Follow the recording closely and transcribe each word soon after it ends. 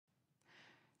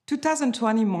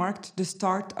2020 marked the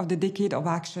start of the decade of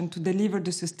action to deliver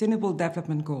the Sustainable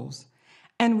Development Goals,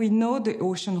 and we know the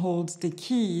ocean holds the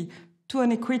key to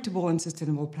an equitable and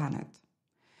sustainable planet.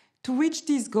 To reach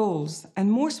these goals, and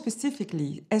more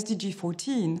specifically SDG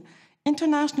 14,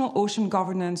 international ocean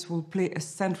governance will play a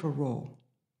central role.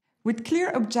 With clear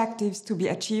objectives to be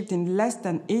achieved in less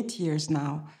than 8 years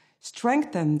now,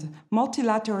 strengthened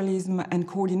multilateralism and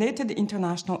coordinated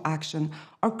international action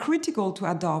are critical to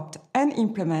adopt and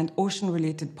implement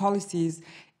ocean-related policies,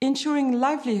 ensuring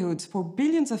livelihoods for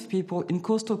billions of people in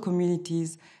coastal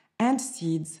communities and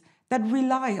seas that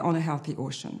rely on a healthy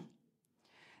ocean.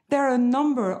 There are a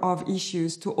number of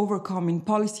issues to overcome in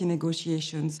policy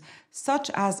negotiations,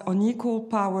 such as unequal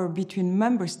power between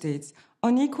member states,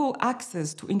 unequal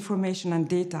access to information and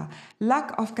data,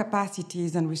 lack of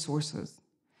capacities and resources.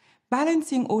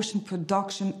 Balancing ocean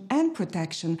production and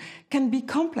protection can be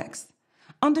complex.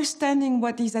 Understanding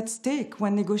what is at stake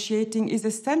when negotiating is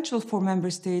essential for member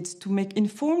states to make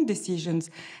informed decisions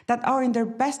that are in their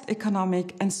best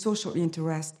economic and social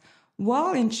interest,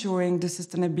 while ensuring the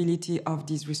sustainability of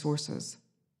these resources.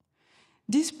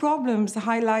 These problems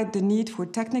highlight the need for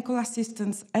technical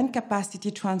assistance and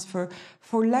capacity transfer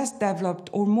for less developed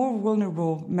or more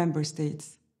vulnerable member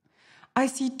states. I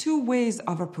see two ways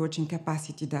of approaching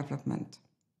capacity development.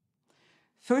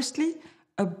 Firstly,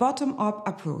 a bottom-up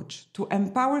approach to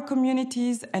empower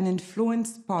communities and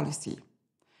influence policy.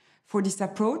 For this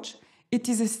approach, it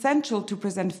is essential to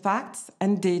present facts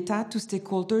and data to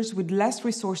stakeholders with less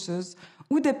resources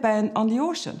who depend on the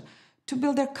ocean to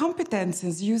build their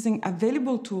competences using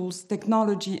available tools,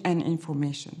 technology, and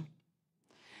information.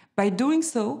 By doing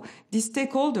so, these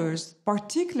stakeholders,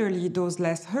 particularly those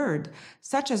less heard,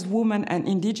 such as women and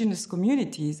indigenous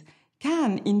communities,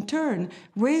 can, in turn,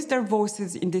 raise their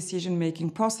voices in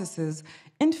decision-making processes,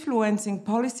 influencing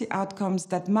policy outcomes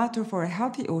that matter for a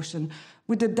healthy ocean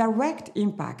with a direct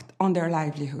impact on their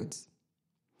livelihoods.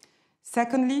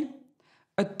 Secondly,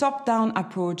 a top-down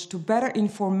approach to better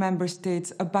inform member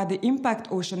states about the impact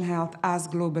ocean health has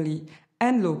globally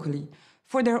and locally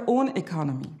for their own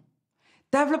economy.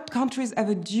 Developed countries have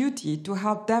a duty to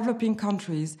help developing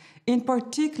countries, in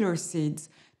particular SIDS,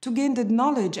 to gain the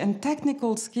knowledge and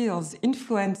technical skills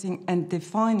influencing and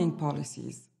defining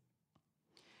policies.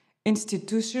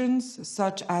 Institutions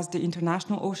such as the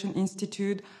International Ocean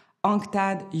Institute,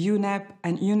 UNCTAD, UNEP,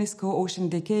 and UNESCO Ocean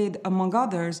Decade, among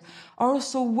others, are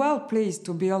also well placed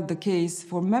to build the case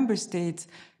for member states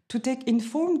to take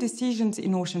informed decisions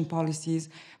in ocean policies,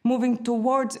 moving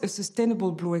towards a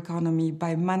sustainable blue economy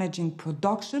by managing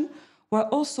production, while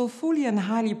also fully and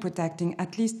highly protecting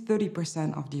at least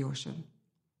 30% of the ocean.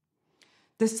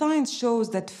 The science shows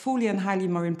that fully and highly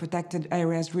marine protected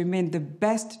areas remain the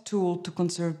best tool to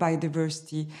conserve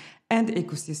biodiversity and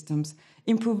ecosystems,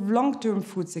 improve long-term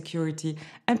food security,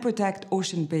 and protect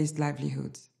ocean-based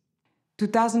livelihoods.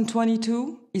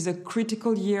 2022 is a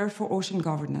critical year for ocean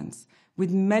governance, with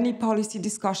many policy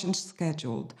discussions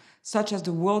scheduled, such as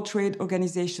the World Trade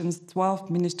Organization's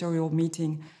 12th ministerial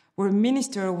meeting, where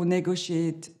ministers will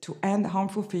negotiate to end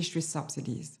harmful fisheries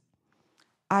subsidies.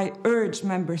 I urge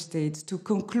member states to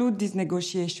conclude these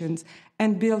negotiations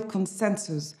and build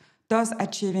consensus, thus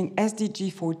achieving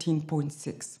SDG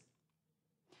 14.6.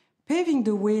 Paving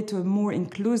the way to a more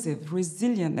inclusive,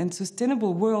 resilient, and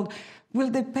sustainable world will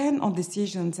depend on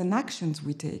decisions and actions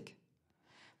we take.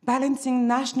 Balancing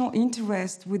national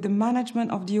interest with the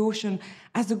management of the ocean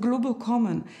as a global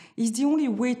common is the only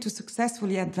way to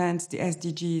successfully advance the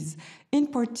SDGs, in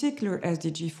particular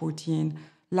SDG 14,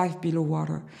 life below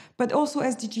water, but also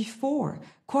SDG 4,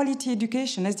 quality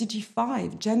education, SDG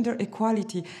 5, gender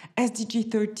equality,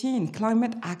 SDG 13,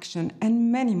 climate action,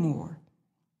 and many more.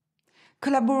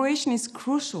 Collaboration is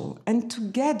crucial, and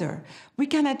together we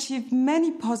can achieve many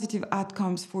positive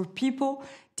outcomes for people,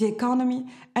 the economy,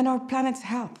 and our planet's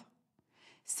health.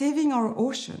 Saving our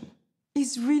ocean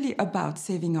is really about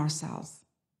saving ourselves.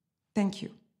 Thank you.